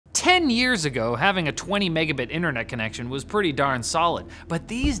10 years ago, having a 20 megabit internet connection was pretty darn solid, but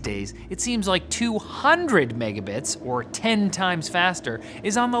these days, it seems like 200 megabits, or 10 times faster,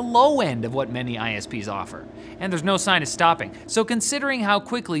 is on the low end of what many ISPs offer. And there's no sign of stopping, so considering how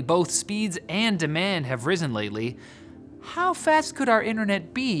quickly both speeds and demand have risen lately, how fast could our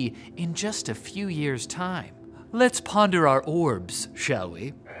internet be in just a few years' time? Let's ponder our orbs, shall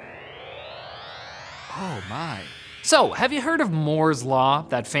we? Oh my. So, have you heard of Moore's Law,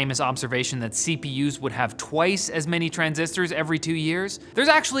 that famous observation that CPUs would have twice as many transistors every 2 years? There's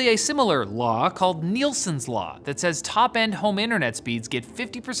actually a similar law called Nielsen's Law that says top-end home internet speeds get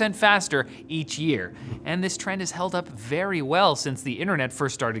 50% faster each year, and this trend has held up very well since the internet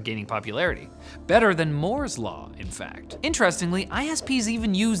first started gaining popularity. Better than Moore's Law, in fact. Interestingly, ISPs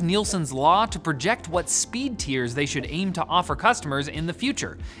even use Nielsen's Law to project what speed tiers they should aim to offer customers in the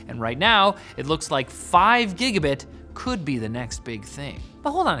future, and right now, it looks like 5 gigabit could be the next big thing.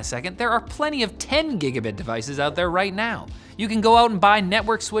 But hold on a second, there are plenty of 10 gigabit devices out there right now. You can go out and buy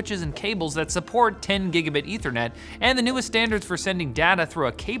network switches and cables that support 10 gigabit Ethernet, and the newest standards for sending data through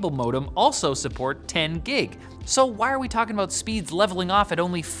a cable modem also support 10 gig. So why are we talking about speeds leveling off at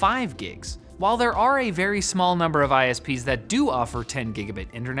only 5 gigs? While there are a very small number of ISPs that do offer 10 gigabit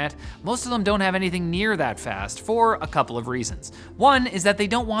internet, most of them don't have anything near that fast for a couple of reasons. One is that they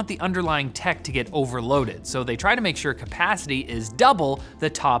don't want the underlying tech to get overloaded, so they try to make sure capacity is double the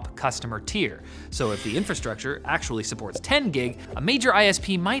top customer tier. So if the infrastructure actually supports 10 gig, a major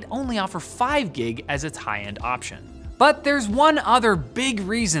ISP might only offer 5 gig as its high-end option. But there's one other big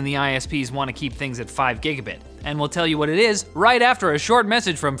reason the ISPs want to keep things at 5 gigabit, and we'll tell you what it is right after a short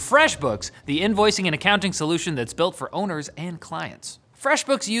message from FreshBooks, the invoicing and accounting solution that's built for owners and clients.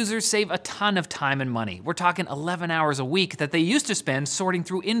 FreshBooks users save a ton of time and money. We're talking 11 hours a week that they used to spend sorting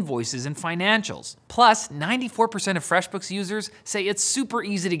through invoices and financials. Plus, 94% of FreshBooks users say it's super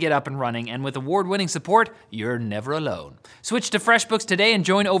easy to get up and running, and with award-winning support, you're never alone. Switch to FreshBooks today and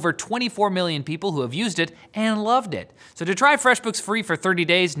join over 24 million people who have used it and loved it. So to try FreshBooks free for 30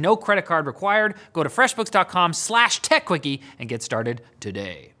 days, no credit card required, go to freshbooks.com/techquickie and get started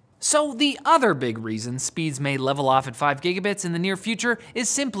today. So the other big reason speeds may level off at 5 gigabits in the near future is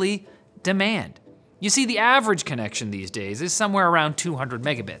simply demand. You see, the average connection these days is somewhere around 200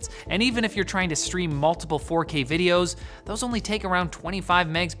 megabits, and even if you're trying to stream multiple 4K videos, those only take around 25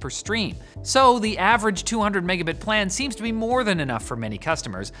 megs per stream. So the average 200 megabit plan seems to be more than enough for many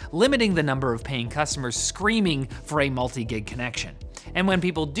customers, limiting the number of paying customers screaming for a multi-gig connection. And when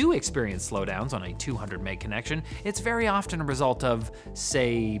people do experience slowdowns on a 200 meg connection, it's very often a result of,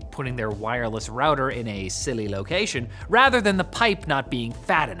 say, putting their wireless router in a silly location, rather than the pipe not being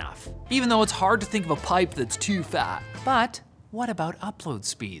fat enough. Even though it's hard to think of a pipe that's too fat. But what about upload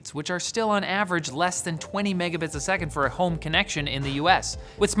speeds, which are still on average less than 20 megabits a second for a home connection in the US?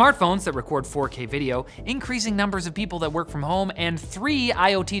 With smartphones that record 4K video, increasing numbers of people that work from home, and 3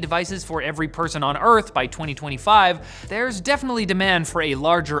 IoT devices for every person on Earth by 2025, there's definitely demand for a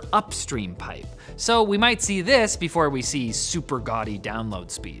larger upstream pipe. So we might see this before we see super gaudy download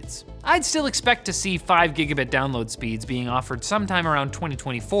speeds. I'd still expect to see 5 gigabit download speeds being offered sometime around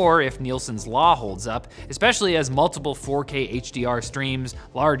 2024 if Nielsen's Law holds up, especially as multiple 4K HDR streams,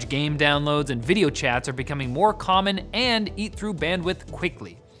 large game downloads, and video chats are becoming more common and eat through bandwidth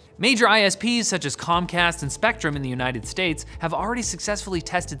quickly. Major ISPs such as Comcast and Spectrum in the United States have already successfully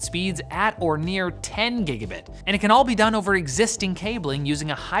tested speeds at or near 10 gigabit, and it can all be done over existing cabling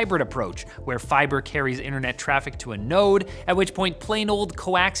using a hybrid approach, where fiber carries internet traffic to a node, at which point plain old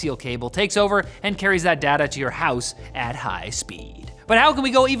coaxial cable takes over and carries that data to your house at high speed. But how can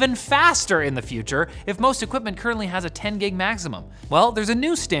we go even faster in the future if most equipment currently has a 10 gig maximum? Well, there's a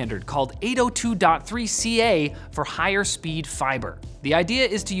new standard called 802.3ca for higher speed fiber. The idea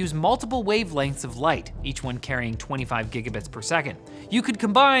is to use multiple wavelengths of light, each one carrying 25 gigabits per second. You could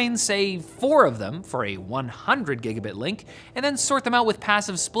combine, say, 4 of them for a 100 gigabit link, and then sort them out with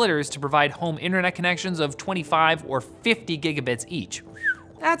passive splitters to provide home internet connections of 25 or 50 gigabits each.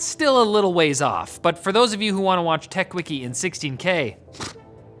 That's still a little ways off, but for those of you who want to watch TechWiki in 16K,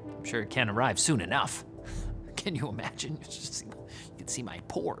 I'm sure it can arrive soon enough. Can you imagine? You can see my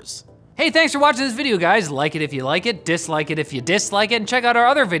pores. Hey, thanks for watching this video, guys. Like it if you like it, dislike it if you dislike it, and check out our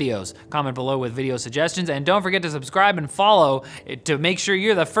other videos. Comment below with video suggestions, and don't forget to subscribe and follow to make sure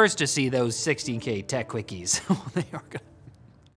you're the first to see those 16K Tech Quickies. They are gonna